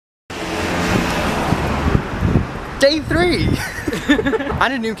Day 3!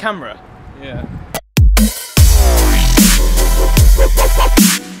 And a new camera. Yeah.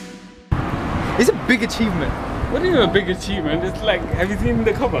 It's a big achievement. What do you mean a big achievement? It's like, have you seen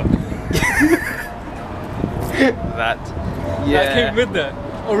the cover? That. That came with the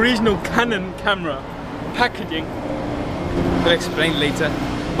original Canon camera packaging. We'll explain later.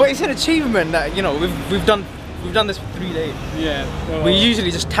 But it's an achievement that, you know, we've done this for 3 days. Yeah. So, We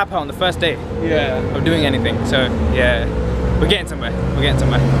usually just tap out on the first day yeah. of doing anything. So yeah, we're getting somewhere. We're getting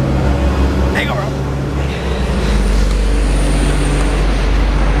somewhere. Hang on, bro.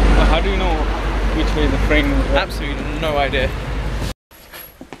 How do you know which way the frame is? Absolutely no idea.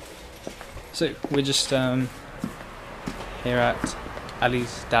 So we're just here at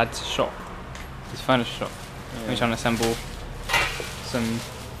Ali's dad's shop, his furniture shop. Yeah. We're trying to assemble some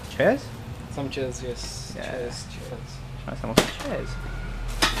chairs. Some chairs, yes. Yeah. Chairs. Trying to assemble some chairs.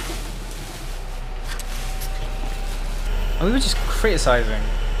 And we were just criticizing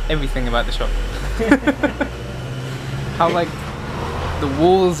everything about the shop. How like the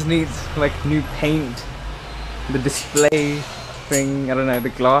walls need like new paint, the display thing, I don't know, the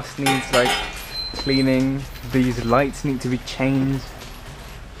glass needs like cleaning, these lights need to be changed,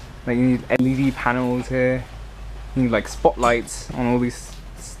 like you need LED panels here, you need like spotlights on all these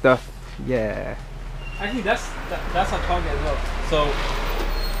stuff. Yeah. Actually, that's our target as well. So,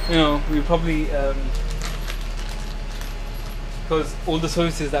 you know, we probably because all the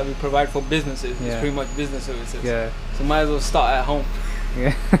services that we provide for businesses is pretty much business services. Yeah. So might as well start at home.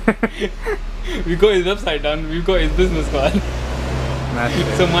 Yeah. We got his website done. We've got his business card. That's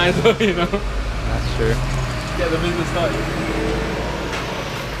true. So might as well, you know, That's true. get the business started.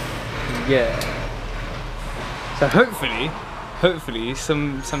 Yeah. So hopefully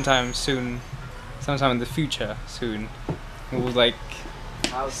sometime soon, sometime in the future soon, we'll like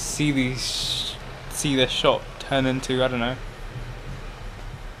see the shop turn into, I don't know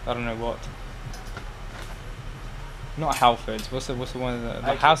what. Not Halfords. What's the one?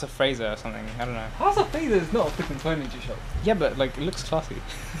 The House of Fraser or something. I don't know. House of Fraser is not a freaking furniture shop. Yeah, but like it looks classy.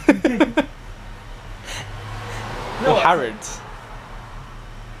 No, or Harrods.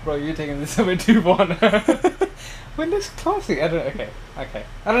 Bro, you're taking this a bit too far now. Well, it looks classy. I don't know. Okay.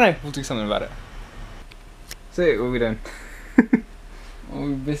 I don't know. We'll do something about it. So what are we doing? Well,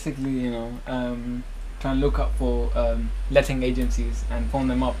 we basically, you know, trying to look up for letting agencies and phone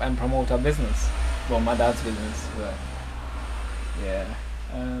them up and promote our business. Well, my dad's business, but yeah.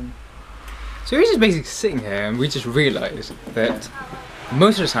 So we're just basically sitting here and we just realised that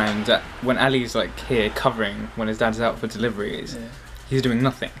most of the time that when Ali's like here covering when his dad's out for deliveries, he's doing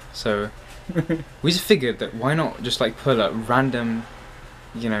nothing. So we just figured that why not just like pull up random,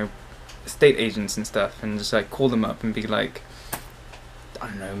 you know, estate agents and stuff and just like call them up and be like, I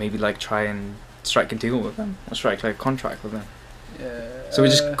don't know, maybe like try and strike a deal with them or strike like a contract with them. Yeah. So we're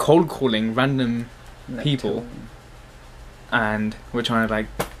just cold calling random people and we're trying to like,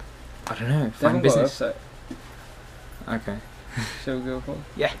 I don't know, find business. Okay. Shall we go for it?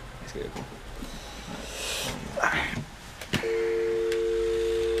 Yeah, let's go.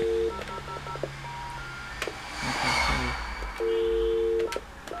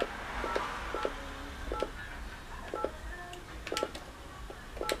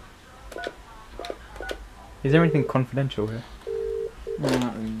 Is there anything confidential here? No,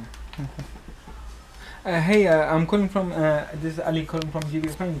 not really. Hey, I'm calling from, this is Ali calling from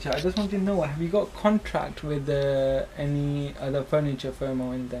GBA Furniture. I just want to know, have you got contract with any other furniture firm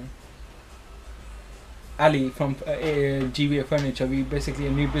or anything? Ali from GBA Furniture. We basically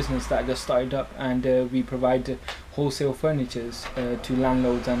a new business that just started up, and we provide wholesale furnitures to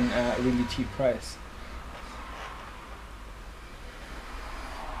landlords and a really cheap price.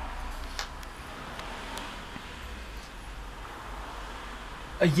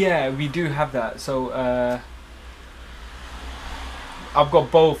 Yeah, we do have that. So I've got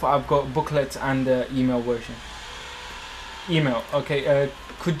both. I've got booklets and email version. Email, okay.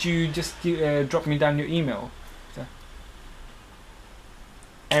 Could you just drop me down your email?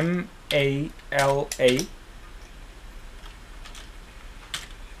 MALANEPTUNE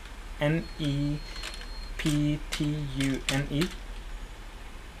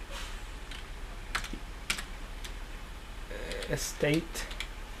estate.co.uk.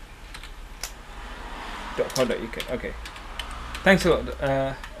 Okay. Thanks a lot.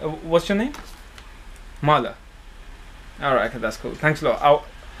 What's your name? Mala. Alright, okay, that's cool. Thanks a lot.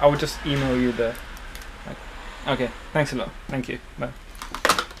 I will just email you the. Okay, thanks a lot. Thank you. Bye.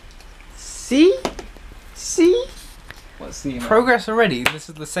 See? What's the email? Progress already. This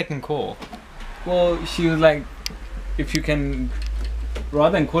is the second call. Well, she was like, if you can,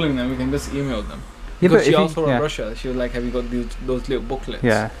 rather than calling them, we can just email them. Because she asked for a brochure. She was like, "Have you got those little booklets?"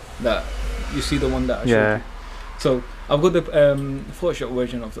 Yeah. That you see the one that I showed you. So I've got the Photoshop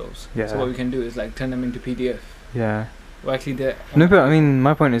version of those. Yeah. So what we can do is like turn them into PDF. Yeah. Well, actually, they're no, but I mean,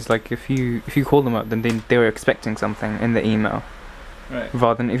 my point is like if you call them up, then they were expecting something in the email. Right.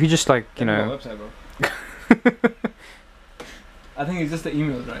 Rather than if you just like website, bro. I think it's just the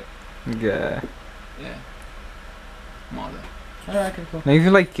emails, right? Yeah. Yeah. Mother. Alright, okay, cool. Now if you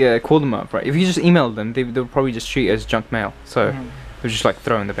like call them up, right? If you just email them, they'll probably just treat it as junk mail. So they'll just like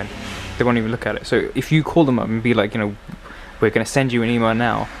throw in the bin. They won't even look at it. So if you call them up and be like, we're gonna send you an email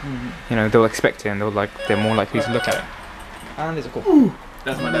now, they'll expect it and they're more likely to look at it. And there's a call. Ooh,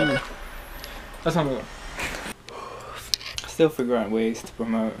 that's my dad. That's my dad. Still figure out ways to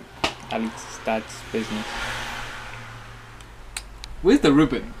promote Ali's dad's business. Where's the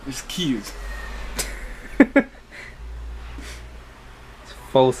ribbon? It's cute. It's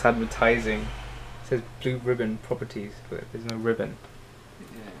false advertising. It says Blue Ribbon Properties, but there's no ribbon.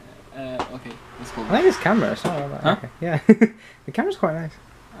 Yeah. Okay. Let's go. I like this camera. It's not all that. Huh? Okay. Yeah. The camera's quite nice.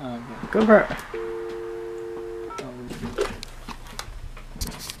 Okay. Go for it.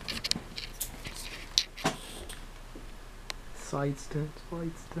 Side step.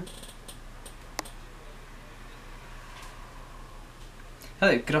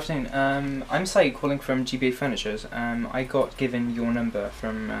 Hello, good afternoon. I'm Sai calling from GBA Furniture. I got given your number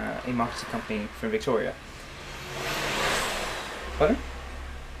from a marketing company from Victoria. Pardon?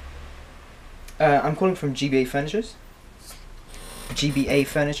 I'm calling from GBA Furniture. GBA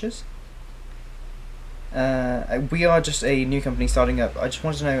Furniture. We are just a new company starting up. I just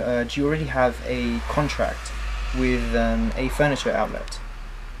wanted to know, do you already have a contract with a furniture outlet?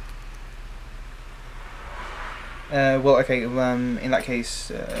 Well, okay, in that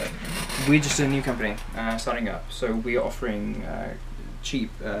case, we're just a new company starting up, so we are offering cheap,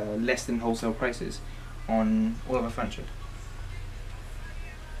 less than wholesale prices on all of our furniture.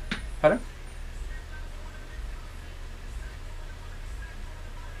 Pardon?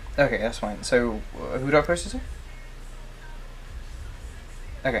 Okay, that's fine. So, who do I post it to?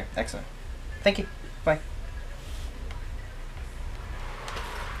 Okay, excellent. Thank you. Bye.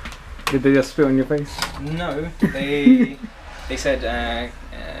 Did they just spit on your face? No, they said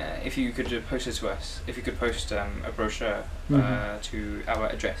if you could post it to us, if you could post a brochure to our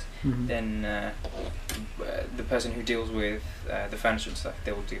address, then the person who deals with the furniture and stuff,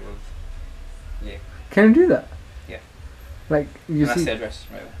 they will deal with you. Can you do that? Yeah. Like you and see. That's the address,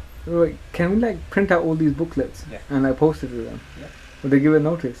 right? Right. Can we like print out all these booklets and like post it to them? Yeah. Would they give a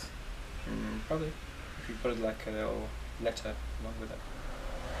notice? Probably. If you put it like a little letter along with it.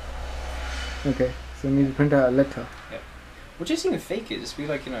 Okay, so we need to print out a letter. Yeah. What do you think the fake is? We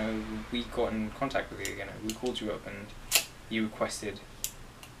we got in contact with you, we called you up and you requested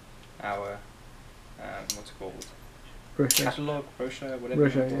our, what's it called? Brochure. Catalogue, brochure, whatever.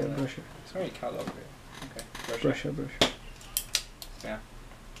 Brochure, yeah, brochure. It's already catalogue, really. Okay, brochure. Yeah.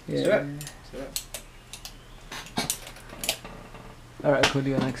 Yeah. Let's do it. Alright, cool,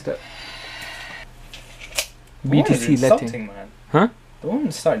 your next step. The woman is BTC letting. insulting, man. Huh? The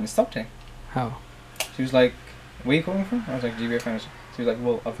woman started insulting. How? She was like, where are you calling from? I was like, GBA Furniture. She was like,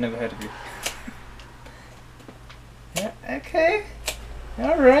 well, I've never heard of you. Yeah, okay.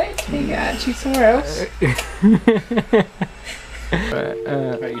 Alright, we got you somewhere else.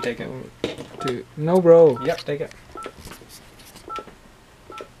 Right, you take it. No, bro. Yep, take it.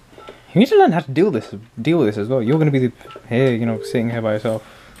 You need to learn how to deal with this as well. You're going to be here, sitting here by yourself,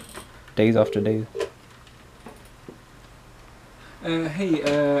 days after days. Hey,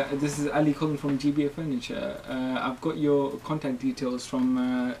 this is Ali calling from GBA Furniture. I've got your contact details from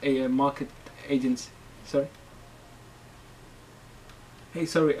a market agency. Sorry? Hey,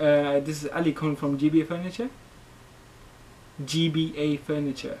 sorry, this is Ali calling from GBA Furniture? GBA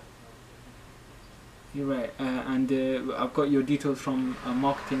Furniture. You're right, and I've got your details from a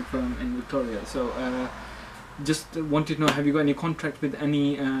marketing firm in Victoria. So, just wanted to know, have you got any contract with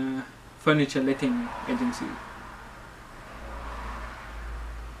any furniture letting agency?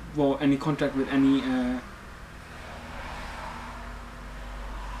 Well, any contract with any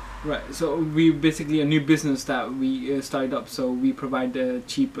right, so we basically a new business that we started up, so we provide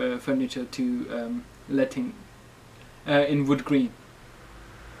cheap furniture to letting in Wood Green.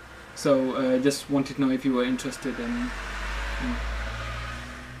 So just wanted to know if you were interested in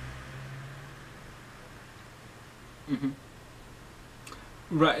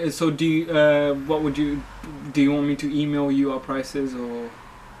Right, so do you, do you want me to email you our prices, or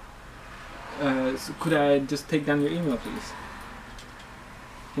so could I just take down your email, please?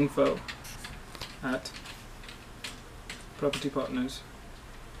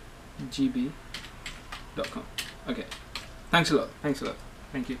 info@propertypartners.gb STUPITY.com. Okay. Thanks a lot. Thanks a lot.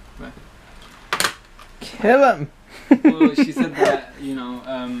 Thank you. Bye. Kill him. Well, she said that, you know,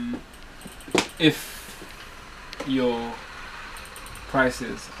 if your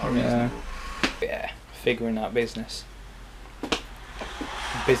prices are reasonable. Yeah, figuring out business.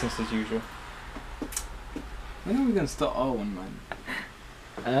 Business as usual. When are we going to start our one, man?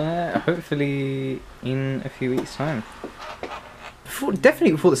 Hopefully in a few weeks' time.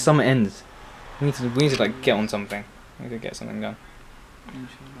 Definitely before the summer ends. We need to like get on something. We need to get something done. Inshallah.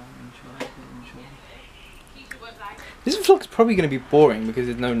 This vlog's probably going to be boring because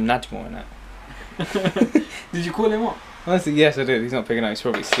there's no Najmo in it. Did you call him up? Honestly, yes I did. He's not picking up. He's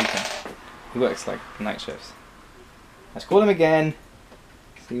probably sleeping. He works like night shifts. Let's call him again.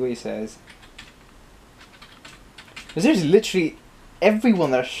 See what he says. But seriously, literally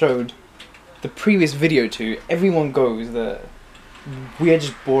everyone that I showed the previous video to, everyone goes that we are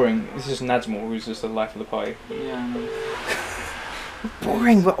just boring. It's just Najmo who's just the life of the party. Yeah, I know.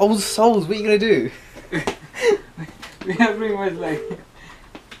 Boring, we're old souls. What are you gonna do? We are pretty much like,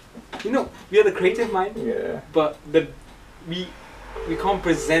 you know, we are the creative mind. Yeah. But we can't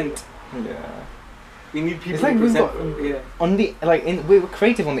present. Yeah. We need people It's like to we've present. got Yeah. on the we're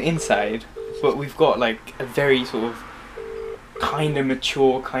creative on the inside, but we've got like a very sort of kind of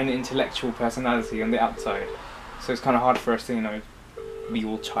mature, kind of intellectual personality on the outside. So it's kind of hard for us to, you know, be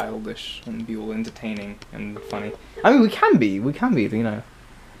all childish and be all entertaining and funny. I mean, we can be, you know.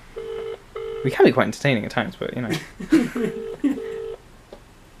 We can be quite entertaining at times, but you know.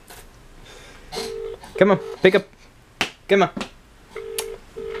 Come on, pick up. Come on.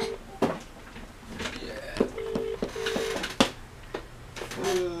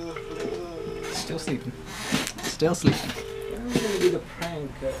 Still sleeping. Still sleeping. I'm gonna do the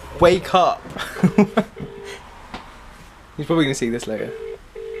prank. Wake up! He's probably gonna see this later.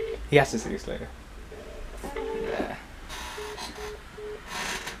 He has to see this later. Yeah.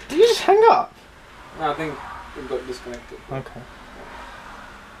 Did you just hang up? No, I think it got disconnected. Okay.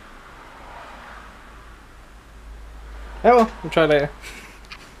 Oh well, we'll try later.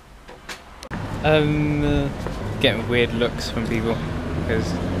 Getting weird looks from people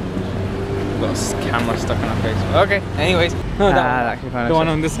because we've got a camera stuck on our face. Okay, anyways. No, that can be fine. the one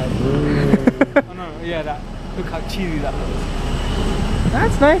on this side. Oh no, yeah, that. Look how cheesy that looks.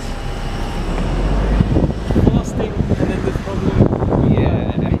 That's nice. Fasting and then this problem. Yeah.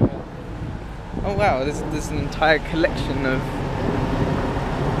 Oh wow, there's an entire collection of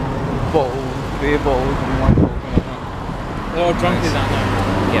bottles, beer bottles and wine bottles. They're all drunk in that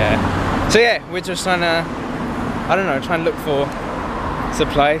now. Yeah. So yeah, we're just trying to, I don't know, trying to look for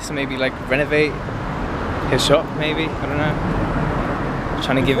supplies to maybe like renovate his shop, maybe. I don't know.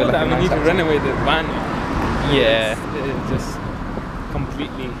 Trying to give it like a nice we need to accent. renovate the van. Yeah. It's just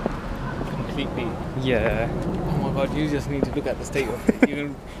completely. Yeah. Oh my god, you just need to look at the state of it.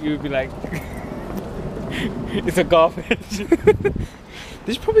 You'll be like, it's a garbage.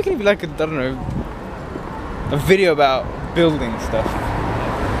 There's probably gonna be like a, I don't know, a video about building stuff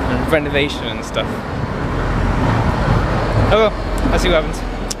and renovation and stuff. Oh well, let's see what happens.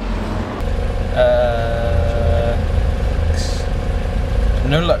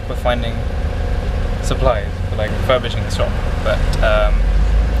 No luck with finding supplies for like refurbishing the shop, but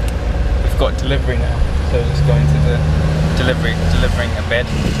we've got delivery now, so just going to the delivering a bed,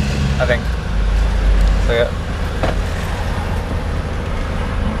 I think. So yeah.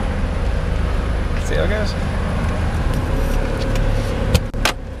 Let's see how it goes.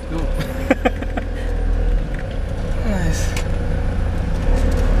 Nice.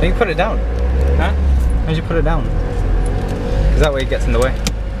 Then you put it down. Huh? How'd you put it down? Because that way it gets in the way.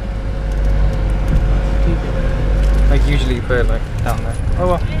 Like usually you put it like down there. Oh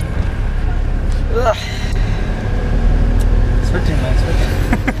well. Ugh. Sweating, man, sweating.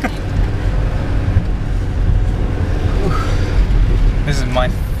 This is my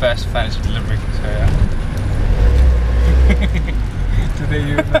first furniture delivery, so yeah. Today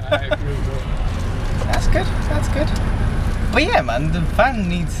you That's good, that's good. But yeah man, the van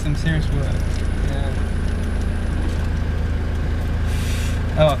needs some serious work. Yeah.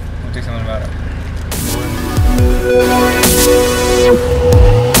 Oh well, we'll do something about it.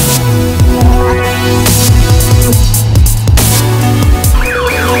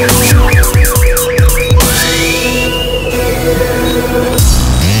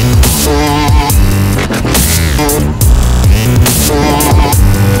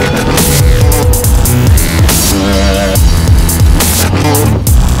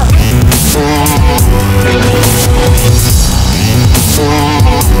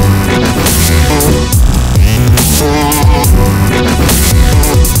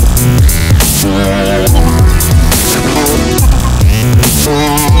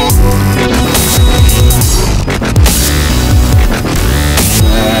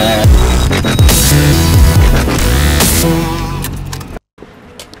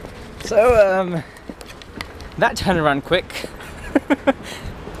 So that turned around quick.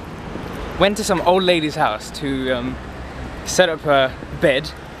 Went to some old lady's house to set up her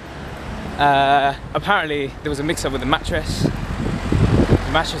bed. Apparently there was a mix-up with the mattress.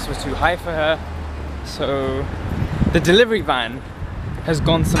 The mattress was too high for her, so the delivery van has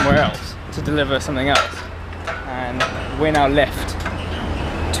gone somewhere else to deliver something else, and we're now left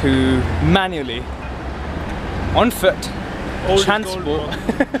to manually, on foot,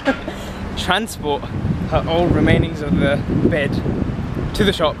 transport her old remainings of the bed to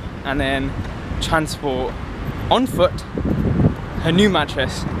the shop, and then transport on foot her new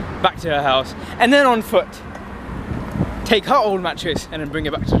mattress back to her house, and then on foot take her old mattress and then bring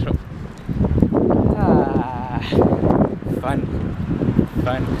it back to the shop.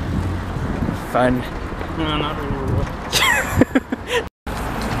 Fun. No, not really.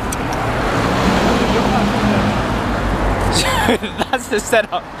 That's the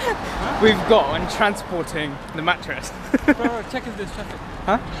setup we've got on transporting the mattress. Bro, check if there's traffic.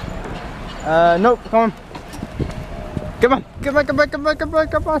 Huh? Nope, come on. Come on.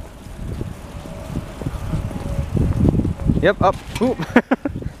 Yep, up. Ooh.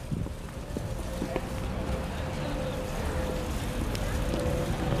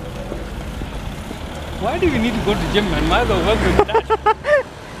 Why do we need to go to the gym, man? Might as well work with that.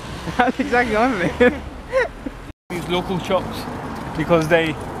 That's exactly what I'm thinking. These local shops, because they,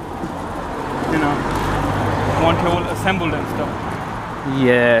 you know, want it all assembled and stuff.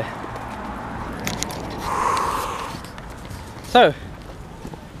 Yeah. So,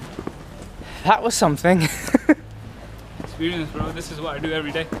 that was something. Experience, bro. This is what I do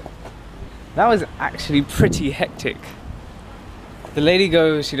every day. That was actually pretty hectic. The lady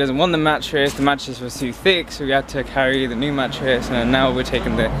goes, she doesn't want the mattress was too thick, so we had to carry the new mattress, and now we're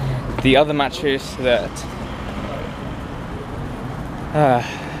taking the other mattress that...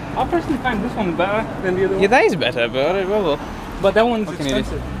 I personally find this one better than the other one. Yeah, that is better, but But that one's what can you do?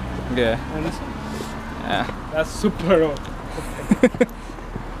 expensive. Yeah. And this one? Yeah. That's super.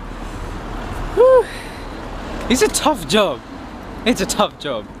 Whew. It's a tough job. It's a tough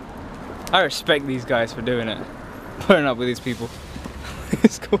job. I respect these guys for doing it. Putting up with these people.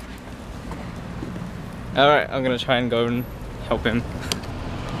 It's cool. Alright, I'm gonna try and go and help him.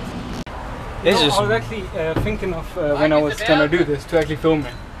 It's just... I was actually thinking of when I was gonna do this to actually film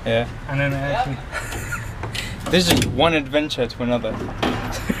it. Yeah. And then I actually... This is just one adventure to another.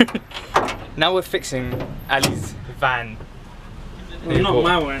 Now we're fixing Ali's van. Well, not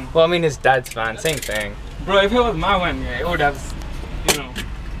my van. Well, I mean his dad's van, same thing. Bro, if it was my van, yeah, it would have, you know.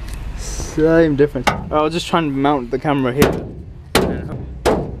 Same difference. I'll just try and mount the camera here.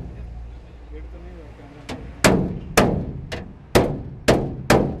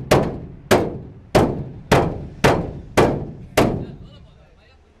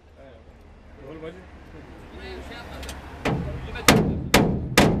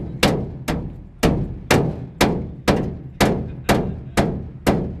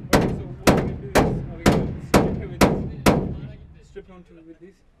 Strip onto with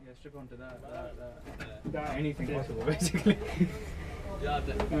this? Yeah, strip onto that. Anything possible, basically.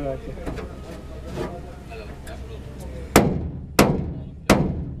 Okay.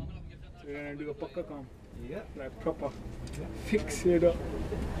 We're gonna do a pucker calm. Yeah. Like proper. Fix it up.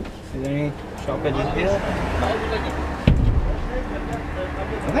 Is there any sharp edges here? No.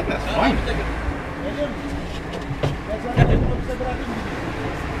 I think that's fine.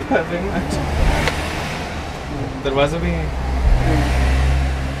 Perfect. दरवाजा भी है.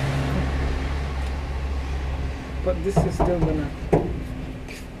 But this is still gonna.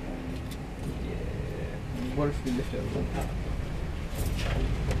 What if we lift it over?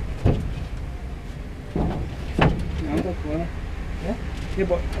 No, that's well. Yeah? Yeah,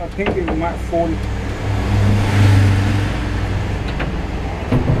 but I think it might fall.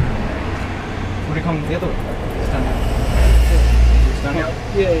 Would it come the other way? Stand up. Stand up.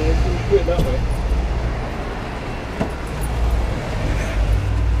 Yeah, if you do it that way.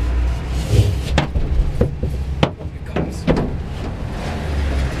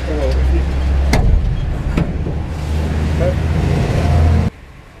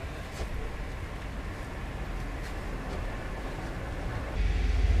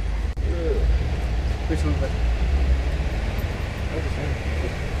 Which one's better?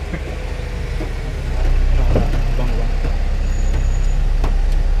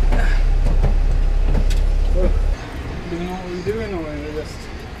 Do you know what we're doing, or we're just...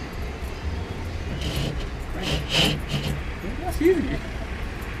 That's easy.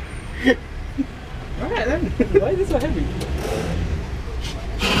 Alright then, why is it so heavy?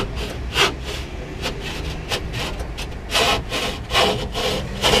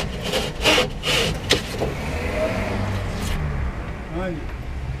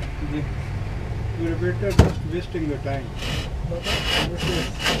 wasting the time.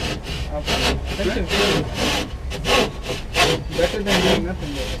 Better than doing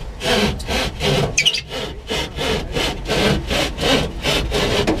nothing.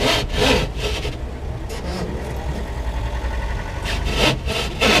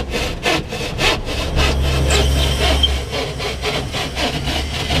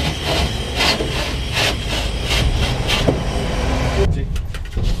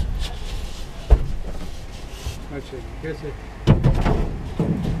 अच्छा कैसे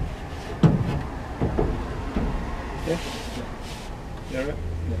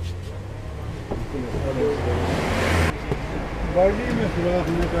गाड़ी में सुराख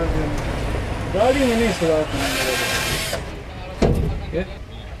न कर देना गाड़ी में नहीं सुराख नहीं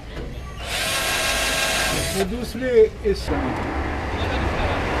वो दूसरे इस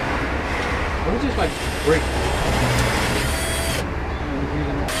Or just like break.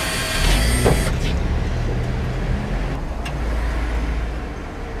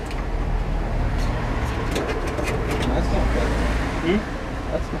 That's not bad.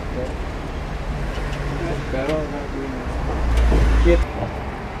 That's not bad. That's better than doing that. Get.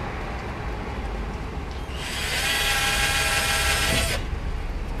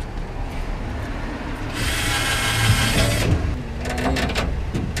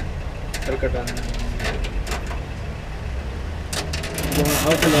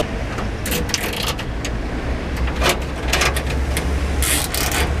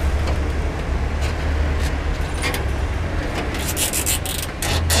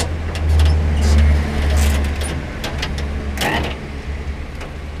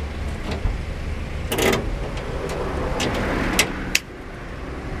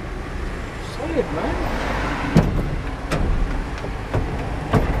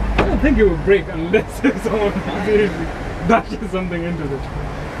 I don't think it would break unless someone seriously dashes something into it.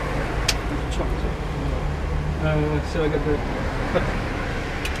 Shall I get the cut?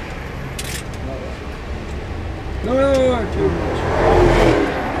 No, too much.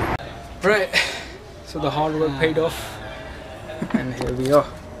 Right, so the hard work paid off, and here we are.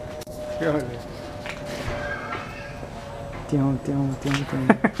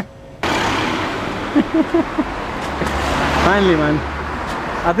 Finally, man.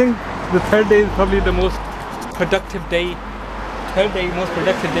 I think the third day is probably the most productive day. Most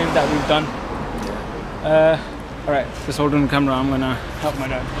productive day that we've done. Alright, just hold on the camera. I'm gonna help my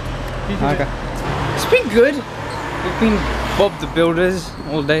dad. Okay. It's been good. We've been Bob the Builders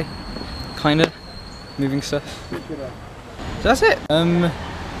all day, kind of moving stuff. So that's it.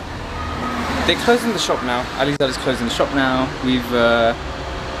 They're closing the shop now. Ali's dad is closing the shop now. We've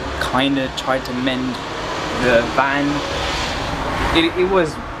kind of tried to mend the van. It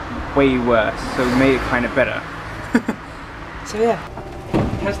was way worse, so we made it kind of better. So yeah,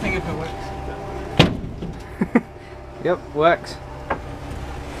 Testing if it works. yep, works.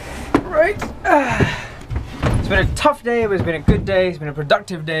 Right. It's been a tough day, but it's been a good day. It's been a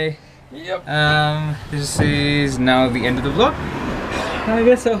productive day. Yep. This is now the end of the vlog. I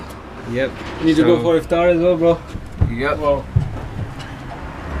guess so. Yep. You need to go for iftar as well, bro. Yep. Well,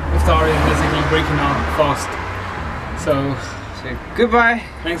 iftar is basically breaking our fast. So goodbye.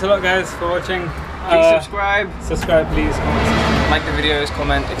 thanks a lot, guys, for watching. Please subscribe. Subscribe, please. Comment. Like the videos,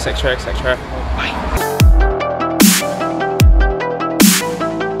 comment, etc., etc.